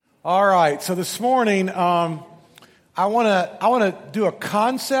All right, so this morning I want to do a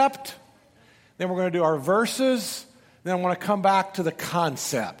concept, then we're going to do our verses, then I want to come back to the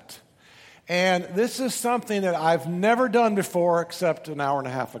concept. And this is something that I've never done before, except an hour and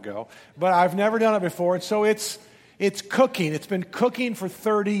a half ago, but I've never done it before, and so it's cooking. It's been cooking for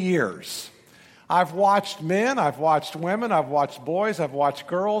 30 years. I've watched men, I've watched women, I've watched boys, I've watched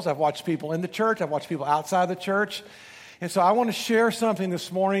girls, I've watched people in the church, I've watched people outside the church. And so I want to share something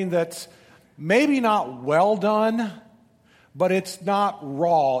this morning that's maybe not well done, but it's not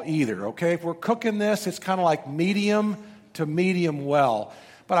raw either, okay? If we're cooking this, it's kind of like medium to medium well.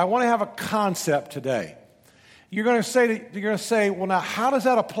 But I want to have a concept today. You're going to say, well, now how does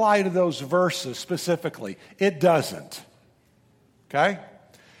that apply to those verses specifically? It doesn't, okay?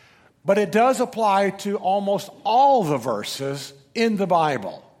 But it does apply to almost all the verses in the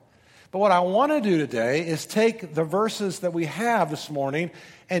Bible. But what I want to do today is take the verses that we have this morning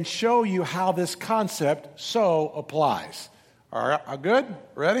and show you how this concept so applies. All right, good?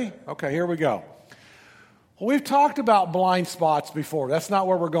 Ready? Okay, here we go. Well, we've talked about blind spots before. That's not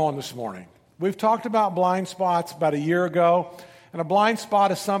where we're going this morning. We've talked about blind spots about a year ago. And a blind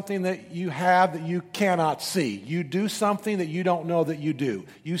spot is something that you have that you cannot see. You do something that you don't know that you do.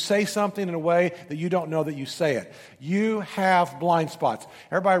 You say something in a way that you don't know that you say it. You have blind spots.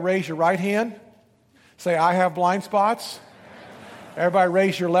 Everybody raise your right hand. Say, I have blind spots. Everybody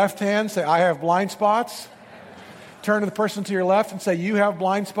raise your left hand. Say, I have blind spots. Turn to the person to your left and say, you have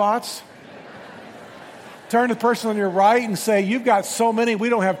blind spots. Turn to the person on your right and say, you've got so many, we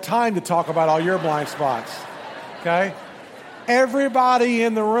don't have time to talk about all your blind spots. Okay? Everybody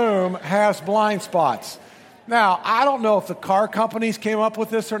in the room has blind spots. Now, I don't know if the car companies came up with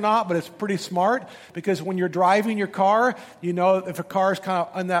this or not, but it's pretty smart because when you're driving your car, you know if a car is kind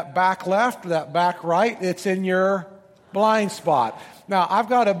of on that back left or that back right, it's in your blind spot. Now, I've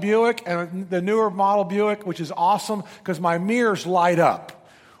got a Buick, and the newer model Buick, which is awesome because my mirrors light up.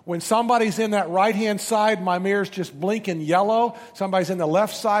 When somebody's in that right-hand side, my mirrors just blink in yellow. Somebody's in the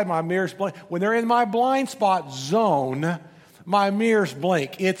left side, my mirrors blink. When they're in my blind spot zone, my mirrors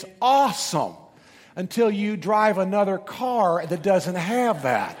blink. It's awesome until you drive another car that doesn't have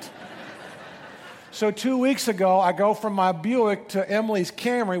that. So 2 weeks ago, I go from my Buick to Emily's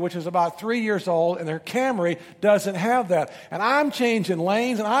Camry, which is about 3 years old, and her Camry doesn't have that. And I'm changing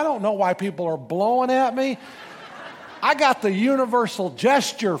lanes, and I don't know why people are blowing at me. I got the universal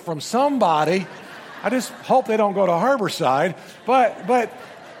gesture from somebody. I just hope they don't go to Harborside. But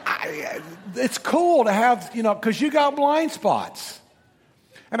it's cool to have, because you got blind spots.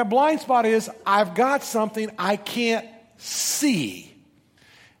 And a blind spot is, I've got something I can't see.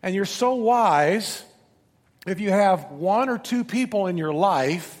 And you're so wise if you have one or two people in your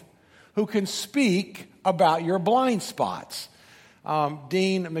life who can speak about your blind spots.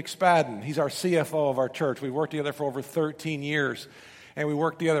 Dean McSpadden, he's our CFO of our church. We've worked together for over 13 years. And we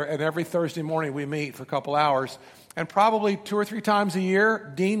work together, and every Thursday morning we meet for a couple hours. And probably 2 or 3 times a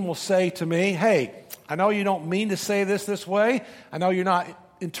year, Dean will say to me, hey, I know you don't mean to say this way. I know you're not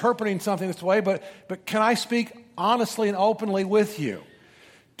interpreting something this way, but can I speak honestly and openly with you?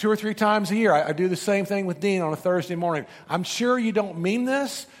 2 or 3 times a year, I do the same thing with Dean on a Thursday morning. I'm sure you don't mean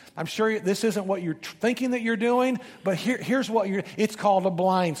this. I'm sure this isn't what you're thinking that you're doing, but here's what it's called a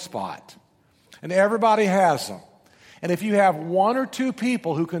blind spot. And everybody has them. And if you have 1 or 2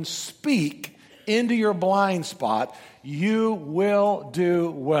 people who can speak into your blind spot, you will do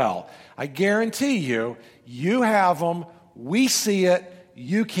well. I guarantee you, you have them, we see it,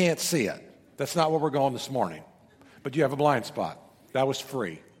 you can't see it. That's not where we're going this morning. But you have a blind spot. That was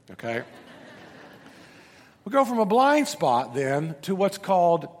free, okay? We go from a blind spot then to what's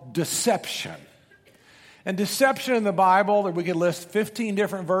called deception. And deception in the Bible, we could list 15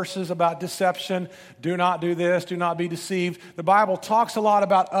 different verses about deception. Do not do this, do not be deceived. The Bible talks a lot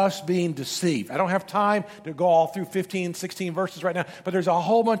about us being deceived. I don't have time to go all through 15, 16 verses right now, but there's a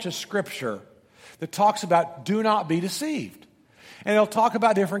whole bunch of scripture that talks about do not be deceived. And it'll talk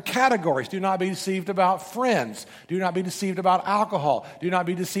about different categories. Do not be deceived about friends. Do not be deceived about alcohol. Do not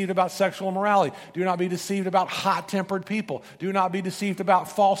be deceived about sexual immorality. Do not be deceived about hot-tempered people. Do not be deceived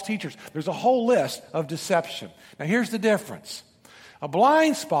about false teachers. There's a whole list of deception. Now, here's the difference. A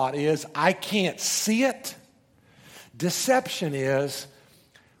blind spot is I can't see it. Deception is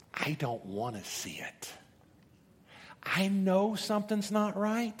I don't want to see it. I know something's not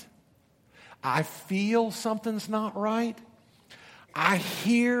right. I feel something's not right. I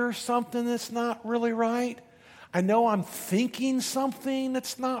hear something that's not really right. I know I'm thinking something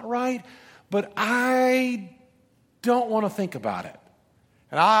that's not right, but I don't want to think about it.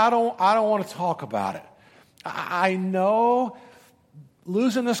 And I don't want to talk about it. I know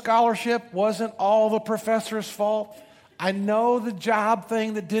losing the scholarship wasn't all the professor's fault. I know the job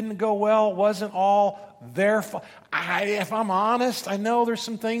thing that didn't go well wasn't all their fault. If I'm honest, I know there's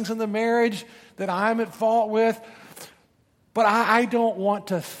some things in the marriage that I'm at fault with, but I don't want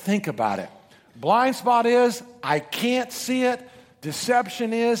to think about it. Blind spot is I can't see it.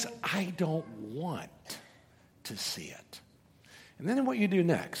 Deception is I don't want to see it. And then what you do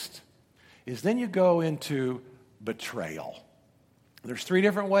next is then you go into betrayal. There's 3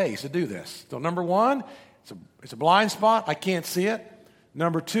 different ways to do this. So number 1, it's a blind spot. I can't see it.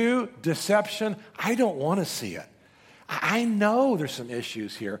 Number 2, deception. I don't want to see it. I know there's some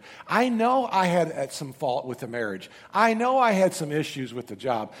issues here. I know I had some fault with the marriage. I know I had some issues with the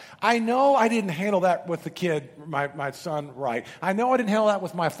job. I know I didn't handle that with the kid, my son, right. I know I didn't handle that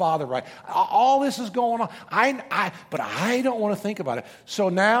with my father right. All this is going on. But I don't want to think about it. So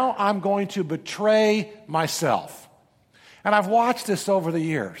now I'm going to betray myself. And I've watched this over the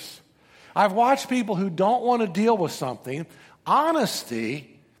years. I've watched people who don't want to deal with something.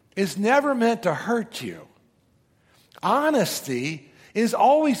 Honesty is never meant to hurt you. Honesty is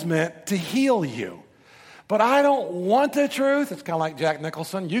always meant to heal you. But I don't want the truth. It's kind of like Jack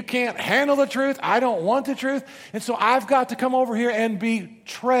Nicholson. You can't handle the truth. I don't want the truth. And so I've got to come over here and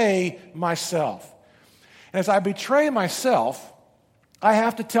betray myself. And as I betray myself, I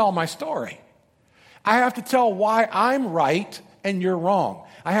have to tell my story. I have to tell why I'm right and you're wrong.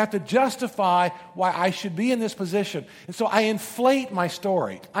 I have to justify why I should be in this position. And so I inflate my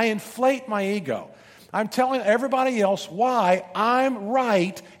story. I inflate my ego. I'm telling everybody else why I'm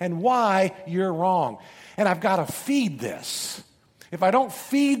right and why you're wrong. And I've got to feed this. If I don't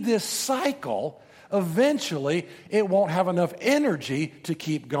feed this cycle, eventually it won't have enough energy to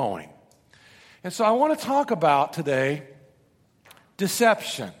keep going. And so I want to talk about today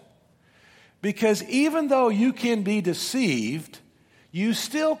deception. Because even though you can be deceived, you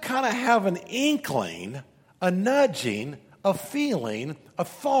still kind of have an inkling, a nudging, a feeling, a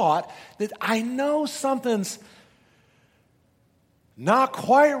thought that I know something's not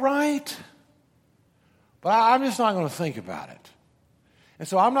quite right, but I'm just not going to think about it. And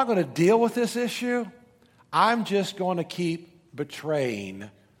so I'm not going to deal with this issue. I'm just going to keep betraying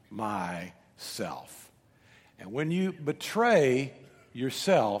myself. And when you betray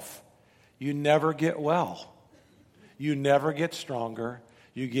yourself, you never get well. You never get stronger.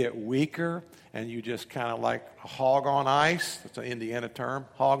 You get weaker, and you just kind of like a hog on ice. That's an Indiana term,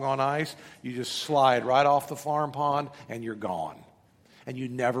 hog on ice. You just slide right off the farm pond, and you're gone. And you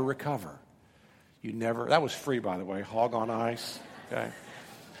never recover. That was free, by the way, hog on ice. Okay.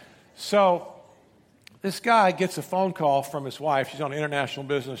 So this guy gets a phone call from his wife. She's on an international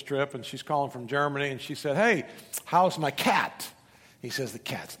business trip, and she's calling from Germany, and she said, "Hey, how's my cat?" He says, "The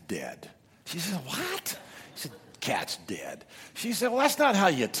cat's dead." She says, "What?" He said, "Cat's dead." She said, "Well, that's not how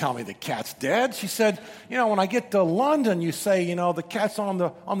you tell me the cat's dead." She said, "When I get to London, you say, the cat's on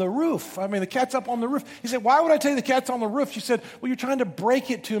the roof. I mean, the cat's up on the roof." He said, "Why would I tell you the cat's on the roof?" She said, "Well, you're trying to break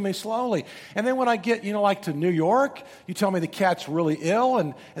it to me slowly. And then when I get, like to New York, you tell me the cat's really ill.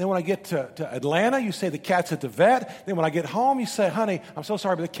 And then when I get to Atlanta, you say the cat's at the vet. Then when I get home, you say, 'Honey, I'm so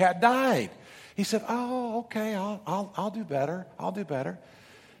sorry, but the cat died.'" He said, "Oh, okay, I'll do better. I'll do better."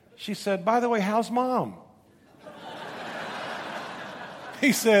 She said, "By the way, how's Mom?"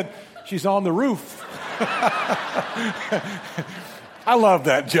 He said, "She's on the roof." I love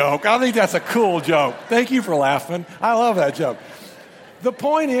that joke. I think that's a cool joke. Thank you for laughing. I love that joke. The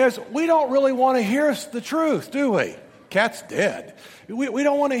point is, we don't really want to hear the truth, do we? Cat's dead. We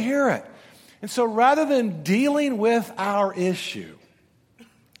don't want to hear it. And so rather than dealing with our issue,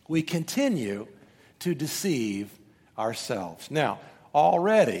 we continue to deceive ourselves. Now,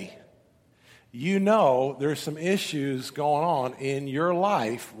 already, there's some issues going on in your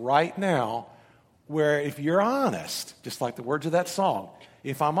life right now where if you're honest, just like the words of that song,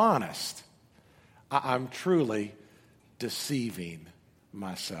 if I'm honest, I'm truly deceiving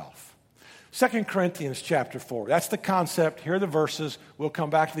myself. 2 Corinthians chapter 4, that's the concept. Here are the verses. We'll come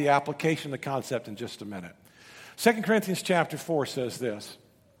back to the application of the concept in just a minute. 2 Corinthians chapter 4 says this: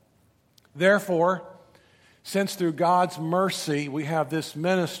 "Therefore, since through God's mercy we have this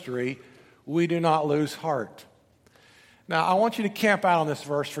ministry, we do not lose heart." Now, I want you to camp out on this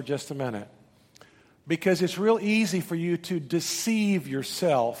verse for just a minute, because it's real easy for you to deceive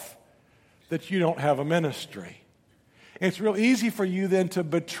yourself that you don't have a ministry. It's real easy for you then to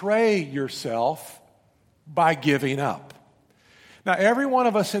betray yourself by giving up. Now, every one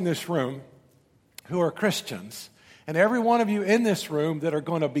of us in this room who are Christians, and every one of you in this room that are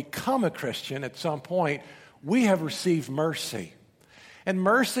going to become a Christian at some point, we have received mercy. And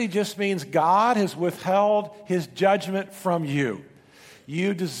mercy just means God has withheld his judgment from you.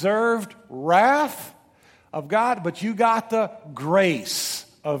 You deserved wrath of God, but you got the grace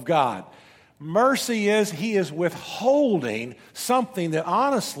of God. Mercy is He is withholding something that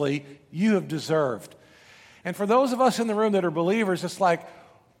honestly you have deserved. And for those of us in the room that are believers, it's like,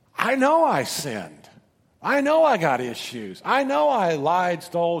 I know I sinned. I know I got issues. I know I lied,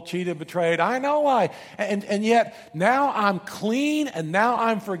 stole, cheated, betrayed. I know and yet now I'm clean and now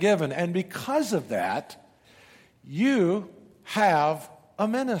I'm forgiven. And because of that, you have a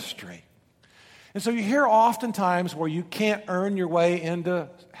ministry. And so you hear oftentimes where you can't earn your way into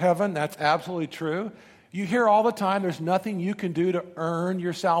heaven. That's absolutely true. You hear all the time there's nothing you can do to earn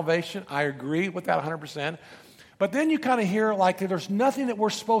your salvation. I agree with that 100%. But then you kind of hear like there's nothing that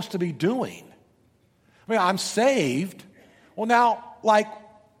we're supposed to be doing. I mean, I'm saved. Well, now, like,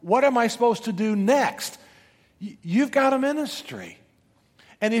 what am I supposed to do next? You've got a ministry.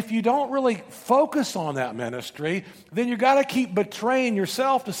 And if you don't really focus on that ministry, then you got to keep betraying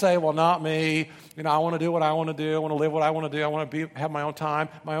yourself to say, well, not me. You know, I want to do what I want to do. I want to live what I want to do. I want to have my own time,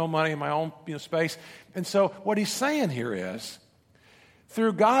 my own money, my own space. And so what he's saying here is,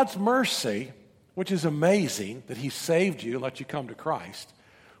 through God's mercy, which is amazing that he saved you and let you come to Christ,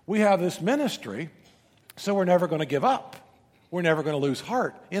 we have this ministry, so we're never going to give up. We're never going to lose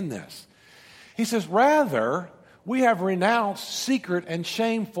heart in this. He says, rather, we have renounced secret and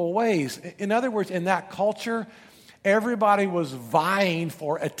shameful ways. In other words, in that culture, everybody was vying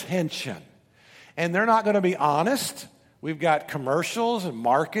for attention. And they're not going to be honest. We've got commercials and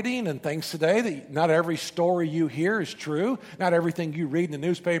marketing and things today that not every story you hear is true. Not everything you read in the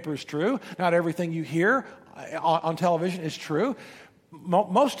newspaper is true. Not everything you hear on television is true.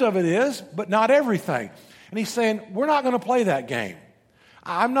 Most of it is, but not everything. And he's saying, we're not going to play that game.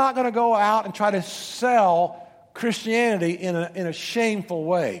 I'm not going to go out and try to sell Christianity in a shameful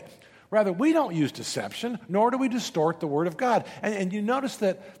way. Rather, we don't use deception, nor do we distort the Word of God. And you notice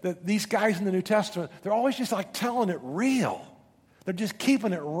that these guys in the New Testament, they're always just like telling it real. They're just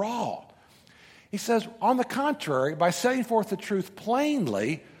keeping it raw. He says, on the contrary, by setting forth the truth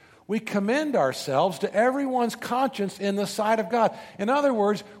plainly, we commend ourselves to everyone's conscience in the sight of God. In other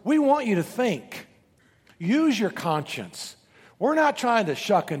words, we want you to think. Use your conscience. We're not trying to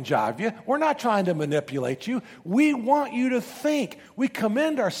shuck and jive you. We're not trying to manipulate you. We want you to think. We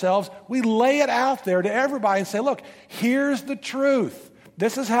commend ourselves. We lay it out there to everybody and say, look, here's the truth.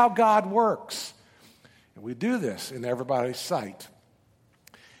 This is how God works. And we do this in everybody's sight.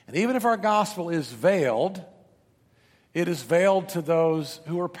 And even if our gospel is veiled, it is veiled to those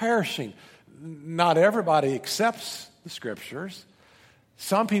who are perishing. Not everybody accepts the Scriptures.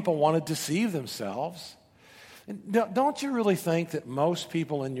 Some people want to deceive themselves. Don't you really think that most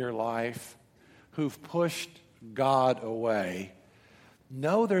people in your life who've pushed God away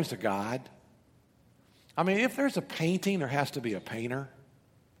know there's a God? I mean, if there's a painting, there has to be a painter.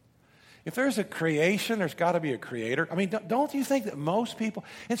 If there's a creation, there's got to be a creator. I mean, don't you think that most people...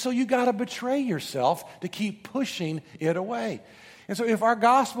 And so you got to betray yourself to keep pushing it away. And so if our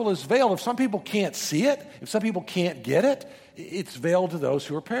gospel is veiled, if some people can't see it, if some people can't get it, it's veiled to those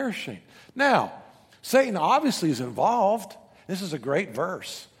who are perishing. Now, Satan obviously is involved. This is a great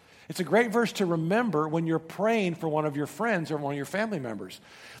verse. It's a great verse to remember when you're praying for one of your friends or one of your family members.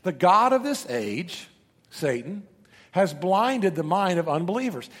 The God of this age, Satan, has blinded the mind of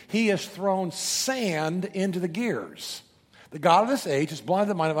unbelievers. He has thrown sand into the gears. The God of this age has blinded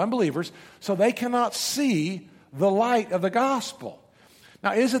the mind of unbelievers so they cannot see the light of the gospel.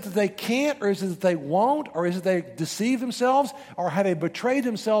 Now, is it that they can't, or is it that they won't, or is it they deceive themselves, or have they betrayed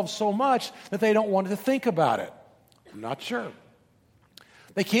themselves so much that they don't want to think about it? I'm not sure.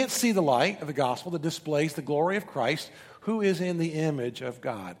 They can't see the light of the gospel that displays the glory of Christ, who is in the image of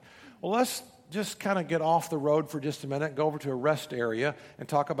God. Well, let's just kind of get off the road for just a minute, go over to a rest area, and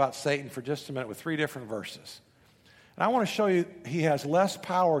talk about Satan for just a minute with 3 different verses. And I want to show you he has less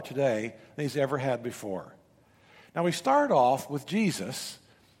power today than he's ever had before. Now, we start off with Jesus,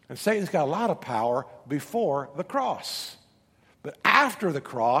 and Satan's got a lot of power before the cross. But after the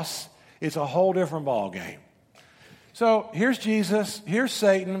cross, it's a whole different ballgame. So here's Jesus, here's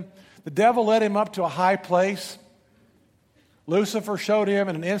Satan. The devil led him up to a high place. Lucifer showed him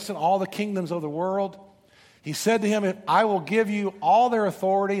in an instant all the kingdoms of the world. He said to him, I will give you all their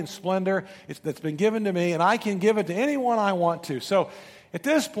authority and splendor that's been given to me, and I can give it to anyone I want to. So at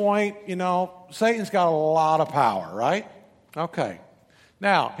this point, Satan's got a lot of power, right? Okay.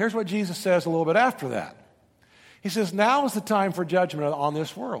 Now, here's what Jesus says a little bit after that. He says, now is the time for judgment on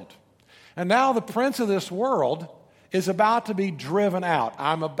this world. And now the prince of this world is about to be driven out.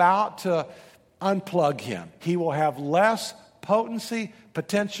 I'm about to unplug him. He will have less potency,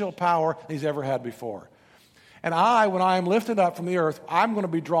 potential power than he's ever had before. And I, when I am lifted up from the earth, I'm going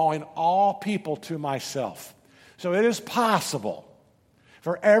to be drawing all people to myself. So it is possible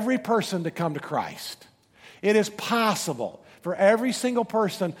for every person to come to Christ. It is possible for every single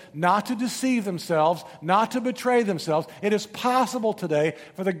person not to deceive themselves, not to betray themselves. It is possible today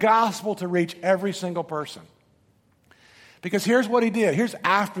for the gospel to reach every single person. Because here's what he did. Here's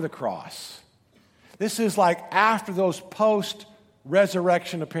after the cross. This is like after those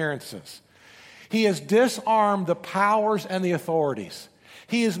post-resurrection appearances. He has disarmed the powers and the authorities.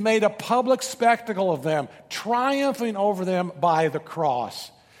 He has made a public spectacle of them, triumphing over them by the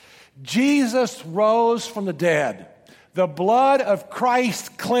cross. Jesus rose from the dead. The blood of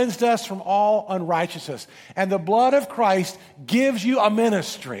Christ cleansed us from all unrighteousness. And the blood of Christ gives you a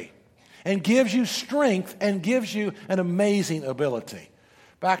ministry and gives you strength and gives you an amazing ability.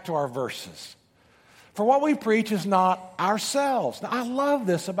 Back to our verses. For what we preach is not ourselves. Now, I love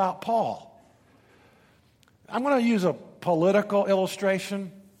this about Paul. I'm going to use a political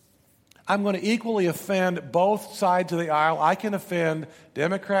illustration. I'm going to equally offend both sides of the aisle. I can offend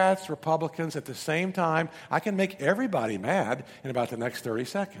Democrats, Republicans at the same time. I can make everybody mad in about the next 30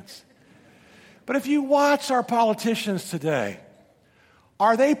 seconds. But if you watch our politicians today,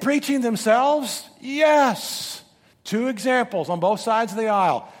 are they preaching themselves? Yes. 2 examples on both sides of the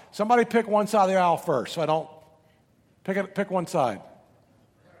aisle. Somebody pick one side of the aisle first, so I don't pick one side.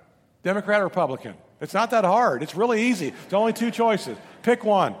 Democrat or Republican? It's not that hard. It's really easy. It's only 2 choices. Pick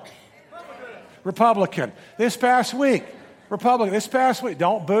one. Republican. This past week, Republican. This past week,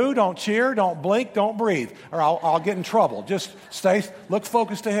 don't boo, don't cheer, don't blink, don't breathe, or I'll get in trouble. Just look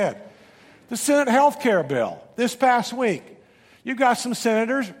focused ahead. The Senate health care bill. This past week, you've got some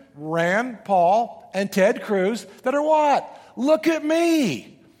senators, Rand Paul and Ted Cruz, that are what? Look at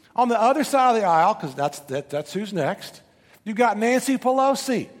me. On the other side of the aisle, because that's who's next, you've got Nancy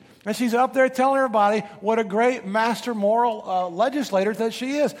Pelosi. And she's up there telling everybody what a great master moral legislator that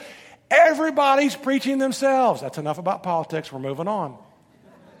she is. Everybody's preaching themselves. That's enough about politics. We're moving on.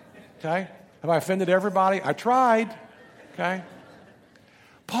 Okay? Have I offended everybody? I tried. Okay?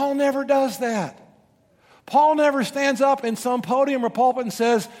 Paul never does that. Paul never stands up in some podium or pulpit and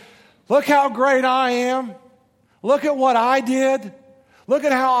says, look how great I am. Look at what I did. Look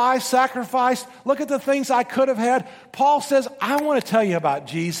at how I sacrificed. Look at the things I could have had. Paul says, I want to tell you about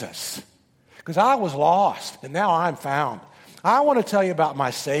Jesus because I was lost and now I'm found. I want to tell you about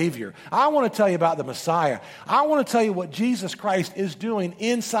my Savior. I want to tell you about the Messiah. I want to tell you what Jesus Christ is doing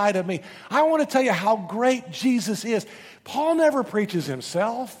inside of me. I want to tell you how great Jesus is. Paul never preaches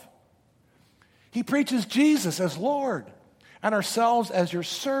himself. He preaches Jesus as Lord and ourselves as your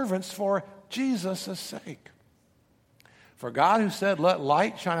servants for Jesus' sake. For God, who said, let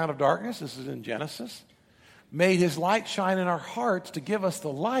light shine out of darkness, this is in Genesis, made his light shine in our hearts to give us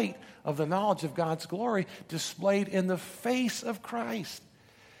the light of the knowledge of God's glory displayed in the face of Christ.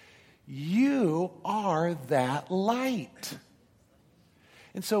 You are that light.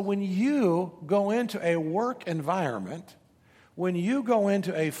 And so when you go into a work environment, when you go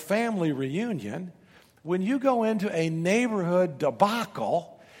into a family reunion, when you go into a neighborhood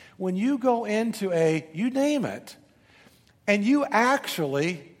debacle, when you go into you name it, and you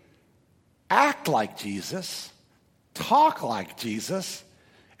actually act like Jesus, talk like Jesus,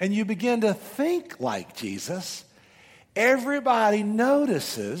 and you begin to think like Jesus, everybody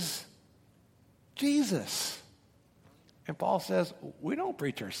notices Jesus. And Paul says, we don't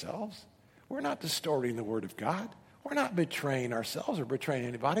preach ourselves. We're not distorting the Word of God. We're not betraying ourselves or betraying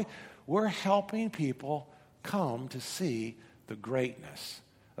anybody. We're helping people come to see the greatness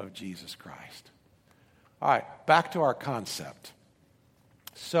of Jesus Christ. All right, back to our concept.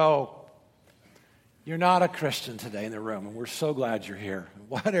 So, you're not a Christian today in the room, and we're so glad you're here.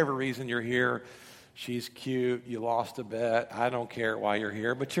 Whatever reason you're here, she's cute, you lost a bet, I don't care why you're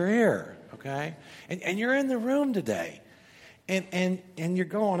here, but you're here, okay? And you're in the room today. And you're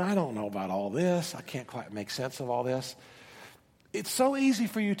going, I don't know about all this. I can't quite make sense of all this. It's so easy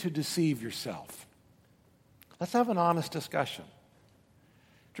for you to deceive yourself. Let's have an honest discussion.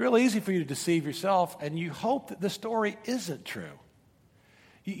 It's really easy for you to deceive yourself, and you hope that the story isn't true.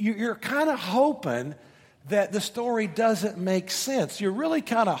 You're kind of hoping that the story doesn't make sense. You're really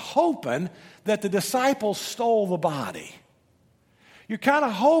kind of hoping that the disciples stole the body. You're kind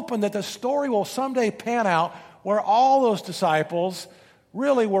of hoping that the story will someday pan out where all those disciples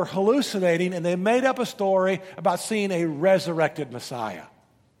really were hallucinating and they made up a story about seeing a resurrected Messiah.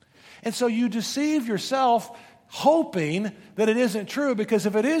 And so you deceive yourself hoping that it isn't true, because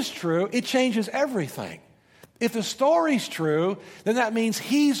if it is true, it changes everything. If the story's true, then that means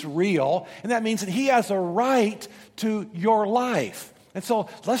he's real, and that means that he has a right to your life. And so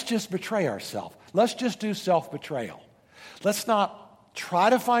let's just betray ourselves. Let's just do self-betrayal. Let's not try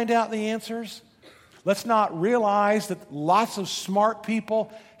to find out the answers. Let's not realize that lots of smart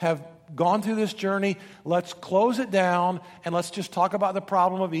people have gone through this journey. Let's close it down and let's just talk about the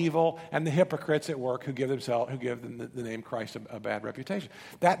problem of evil and the hypocrites at work who give the name Christ a bad reputation.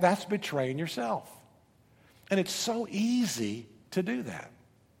 That's betraying yourself. And it's so easy to do that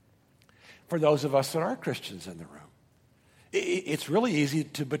for those of us that are Christians in the room. It's really easy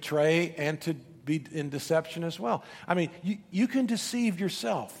to betray and to be in deception as well. I mean, you can deceive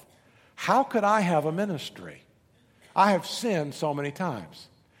yourself. How could I have a ministry? I have sinned so many times.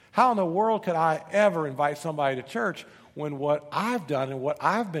 How in the world could I ever invite somebody to church when what I've done and what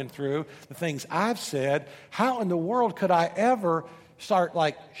I've been through, the things I've said, how in the world could I ever start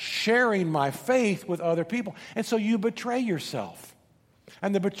sharing my faith with other people? And so you betray yourself.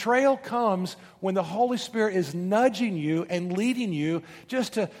 And the betrayal comes when the Holy Spirit is nudging you and leading you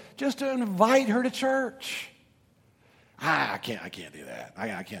just to invite her to church. I can't do that.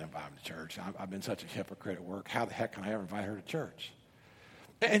 I can't invite him to church. I've been such a hypocrite at work. How the heck can I ever invite her to church?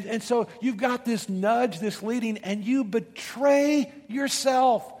 And so you've got this nudge, this leading, and you betray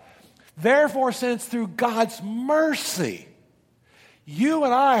yourself. Therefore, since through God's mercy, you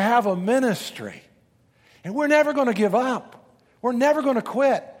and I have a ministry, and we're never going to give up. We're never going to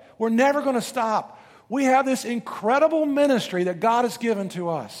quit. We're never going to stop. We have this incredible ministry that God has given to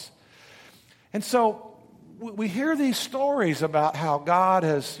us. And so we hear these stories about how God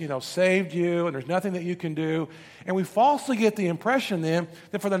has, saved you and there's nothing that you can do. And we falsely get the impression then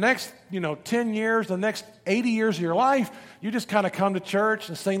that for the next, 10 years, the next 80 years of your life, you just kind of come to church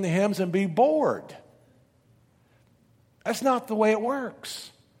and sing the hymns and be bored. That's not the way it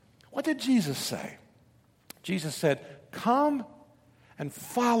works. What did Jesus say? Jesus said, "Come and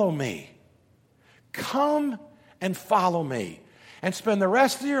follow me. Come and follow me." And spend the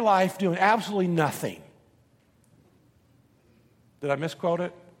rest of your life doing absolutely nothing. Did I misquote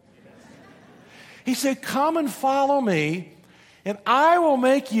it? He said, "Come and follow me, and I will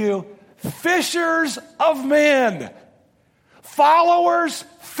make you fishers of men." Followers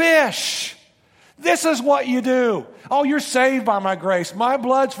fish. This is what you do. Oh, you're saved by my grace. My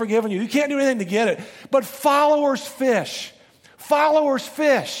blood's forgiven you. You can't do anything to get it. But followers fish. Followers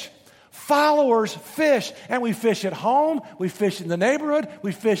fish. Followers fish. And we fish at home. We fish in the neighborhood.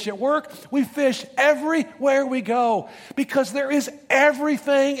 We fish at work. We fish everywhere we go. Because there is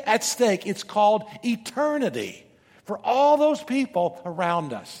everything at stake. It's called eternity for all those people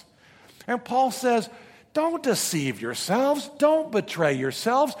around us. And Paul says, don't deceive yourselves. Don't betray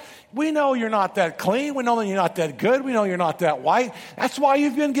yourselves. We know you're not that clean. We know that you're not that good. We know you're not that white. That's why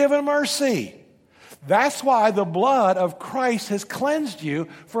you've been given mercy. That's why the blood of Christ has cleansed you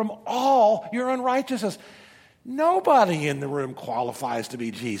from all your unrighteousness. Nobody in the room qualifies to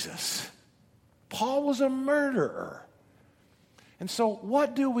be Jesus. Paul was a murderer. And so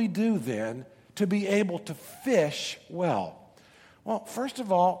what do we do then to be able to fish well? Well, first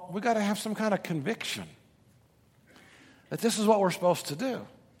of all, we've got to have some kind of conviction that this is what we're supposed to do.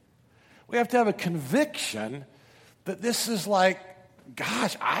 We have to have a conviction that this is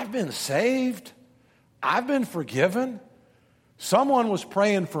gosh, I've been saved. I've been forgiven. Someone was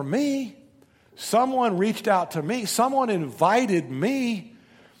praying for me. Someone reached out to me. Someone invited me.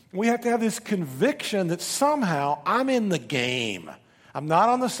 We have to have this conviction that somehow I'm in the game. I'm not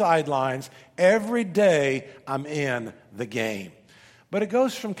on the sidelines. Every day I'm in the game. But it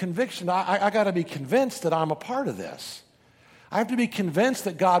goes from conviction. I got to be convinced that I'm a part of this. I have to be convinced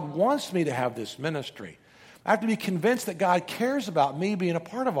that God wants me to have this ministry. I have to be convinced that God cares about me being a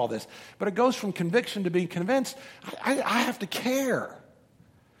part of all this. But it goes from conviction to being convinced. I have to care.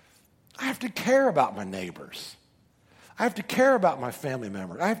 I have to care about my neighbors. I have to care about my family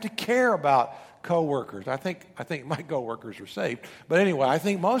members. I have to care about co-workers. I think my co-workers are saved. But anyway, I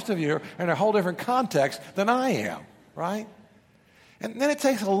think most of you are in a whole different context than I am, right? And then it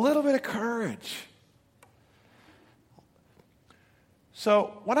takes a little bit of courage.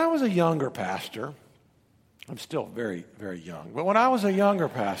 So when I was a younger pastor, I'm still very, very young, but when I was a younger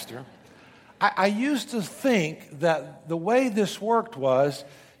pastor, I used to think that the way this worked was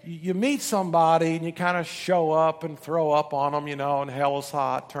you meet somebody and you kind of show up and throw up on them, and hell is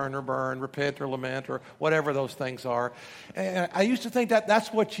hot, turn or burn, repent or lament, or whatever those things are. And I used to think that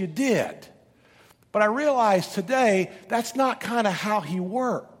that's what you did. But I realize today that's not kind of how he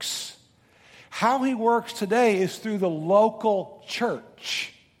works. How he works today is through the local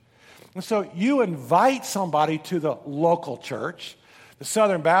church. And so you invite somebody to the local church. The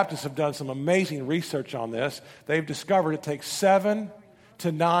Southern Baptists have done some amazing research on this. They've discovered it takes 7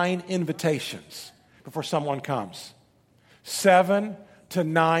 to 9 invitations before someone comes. 7 to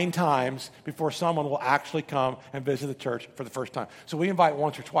 9 times before someone will actually come and visit the church for the first time. So we invite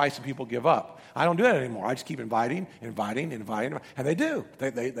once or twice and people give up. I don't do that anymore. I just keep inviting, and they do.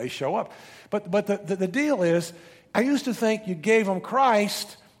 They show up. But the deal is, I used to think you gave them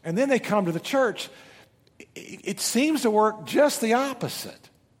Christ and then they come to the church. It seems to work just the opposite.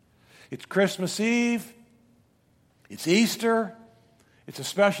 It's Christmas Eve. It's Easter. It's a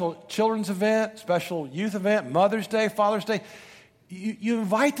special children's event, special youth event, Mother's Day, Father's Day. You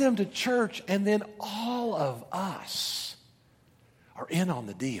invite them to church, and then all of us are in on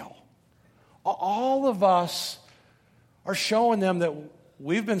the deal. All of us are showing them that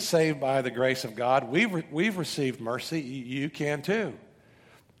we've been saved by the grace of God. We've received mercy. You can too.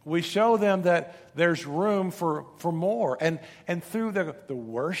 We show them that there's room for more. And through the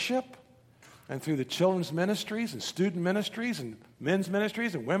worship, and through the children's ministries and student ministries and men's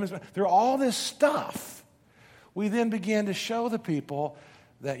ministries and women's ministries, through all this stuff, we then began to show the people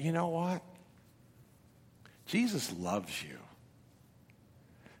that, you know what? Jesus loves you.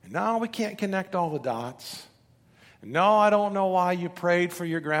 And no, we can't connect all the dots. And no, I don't know why you prayed for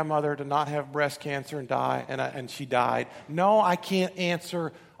your grandmother to not have breast cancer and die, and she died. No, I can't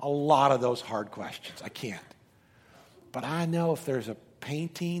answer a lot of those hard questions. I can't. But I know if there's a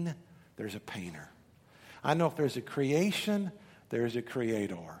painting, there's a painter. I know if there's a creation, there's a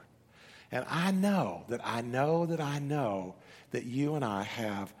creator. And I know that you and I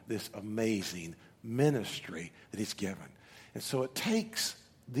have this amazing ministry that he's given. And so it takes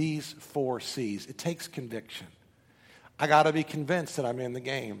these 4 C's. It takes conviction. I got to be convinced that I'm in the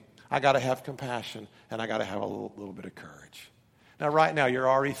game. I got to have compassion, and I got to have a little bit of courage. Now, right now, you're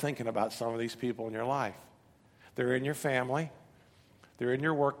already thinking about some of these people in your life. They're in your family. They're in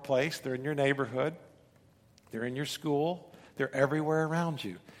your workplace. They're in your neighborhood. They're in your school. They're everywhere around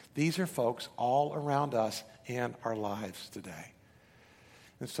you. These are folks all around us in our lives today.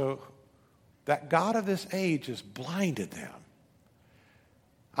 And so that God of this age has blinded them.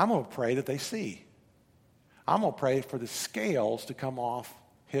 I'm going to pray that they see. I'm going to pray for the scales to come off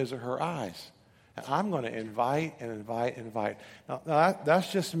his or her eyes. And I'm going to invite. Now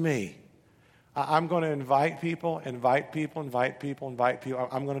that's just me. I'm going to invite people. I'm going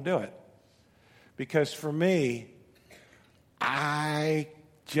to do it. Because for me, I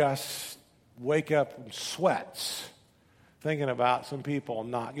just wake up in sweats thinking about some people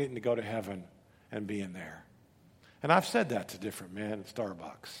not getting to go to heaven and being there. And I've said that to different men at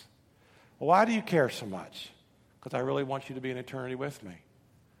Starbucks. Well, why do you care so much? Because I really want you to be in eternity with me.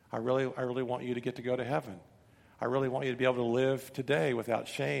 I really want you to get to go to heaven. I really want you to be able to live today without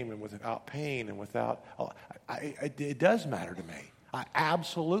shame and without pain and without... it does matter to me. I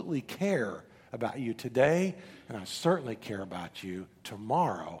absolutely care about you today, and I certainly care about you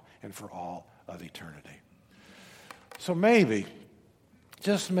tomorrow and for all of eternity. So maybe,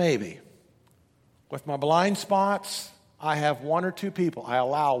 just maybe, with my blind spots, I have 1 or 2 people. I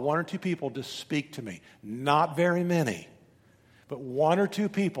allow 1 or 2 people to speak to me. Not very many, but 1 or 2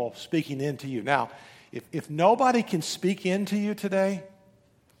 people speaking into you. Now, if nobody can speak into you today,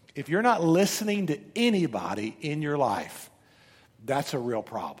 if you're not listening to anybody in your life, that's a real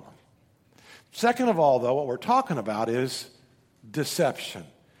problem. Second of all, though, what we're talking about is deception.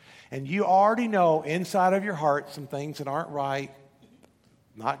 And you already know inside of your heart some things that aren't right,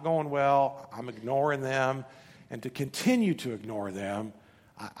 not going well, I'm ignoring them. And to continue to ignore them,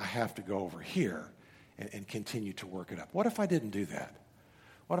 I have to go over here and continue to work it up. What if I didn't do that?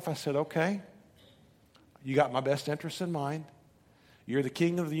 What if I said, okay, you got my best interest in mind. You're the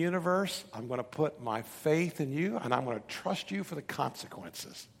king of the universe. I'm going to put my faith in you, and I'm going to trust you for the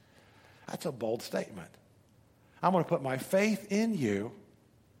consequences. That's a bold statement. I'm going to put my faith in you,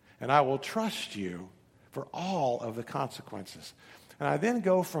 and I will trust you for all of the consequences. And I then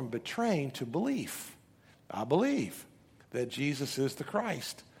go from betraying to belief. I believe that Jesus is the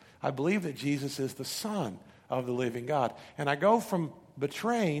Christ. I believe that Jesus is the Son of the living God. And I go from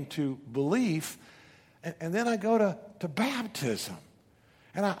betraying to belief, and then I go to baptism.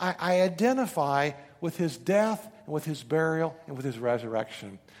 And I identify with his death and with his burial and with his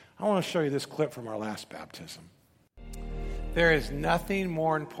resurrection. I want to show you this clip from our last baptism. There is nothing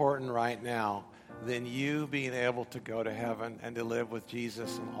more important right now than you being able to go to heaven and to live with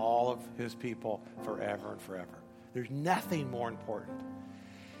Jesus and all of his people forever and forever. There's nothing more important.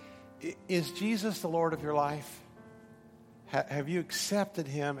 Is Jesus the Lord of your life? Have you accepted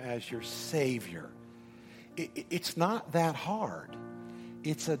him as your Savior? It's not that hard.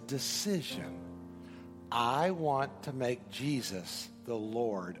 It's a decision. I want to make Jesus the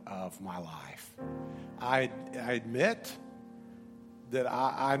Lord of my life. I admit that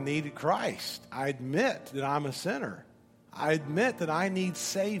I needed Christ. I admit that I'm a sinner. I admit that I need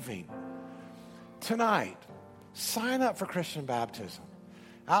saving. Tonight, sign up for Christian baptism.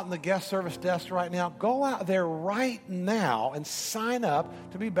 Out in the guest service desk right now, go out there right now and sign up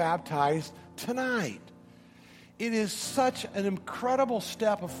to be baptized tonight. It is such an incredible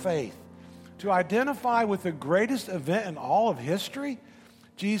step of faith to identify with the greatest event in all of history,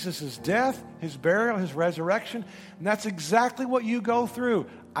 Jesus' death, his burial, his resurrection. And that's exactly what you go through.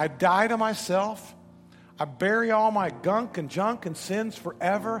 I die to myself. I bury all my gunk and junk and sins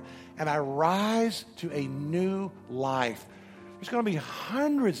forever, and I rise to a new life. There's going to be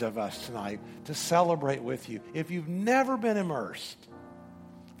hundreds of us tonight to celebrate with you. If you've never been immersed,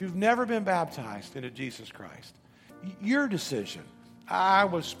 if you've never been baptized into Jesus Christ, your decision. I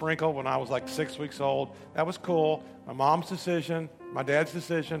was sprinkled when I was like 6 weeks old. That was cool. My mom's decision, my dad's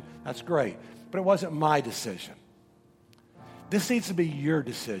decision, that's great. But it wasn't my decision. This needs to be your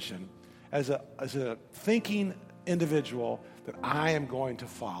decision as a thinking individual that I am going to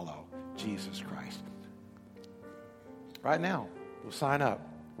follow Jesus Christ. Right now, we'll sign up.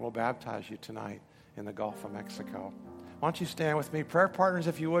 We'll baptize you tonight in the Gulf of Mexico. Why don't you stand with me? Prayer partners,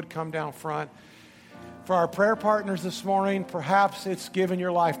 if you would, come down front. For our prayer partners this morning, perhaps it's giving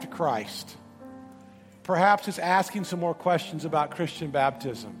your life to Christ. Perhaps it's asking some more questions about Christian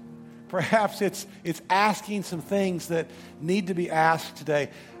baptism. Perhaps it's asking some things that need to be asked today.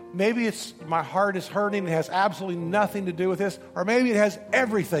 Maybe it's my heart is hurting and it has absolutely nothing to do with this, or maybe it has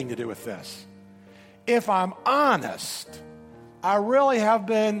everything to do with this. If I'm honest, I really have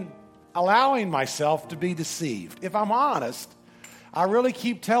been allowing myself to be deceived. If I'm honest, I really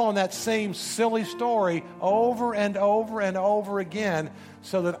keep telling that same silly story over and over and over again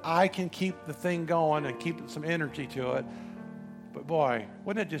so that I can keep the thing going and keep some energy to it. But boy,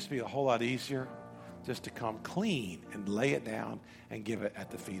 wouldn't it just be a whole lot easier just to come clean and lay it down and give it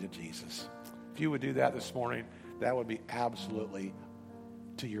at the feet of Jesus? If you would do that this morning, that would be absolutely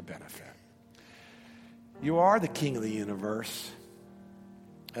to your benefit. You are the King of the universe,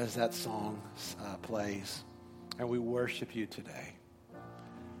 as that song plays, and we worship you today.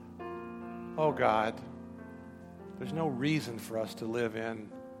 Oh God, there's no reason for us to live in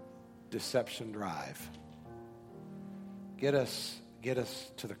Deception Drive. Get us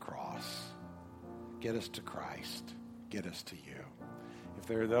to the cross. Get us to Christ. Get us to you. If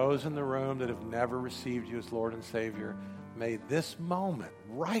there are those in the room that have never received you as Lord and Savior, may this moment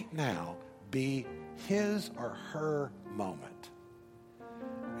right now be his or her moment.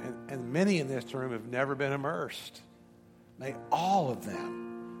 And many in this room have never been immersed. May all of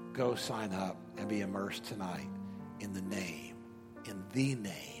them go sign up and be immersed tonight in the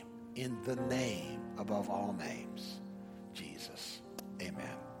name above all names.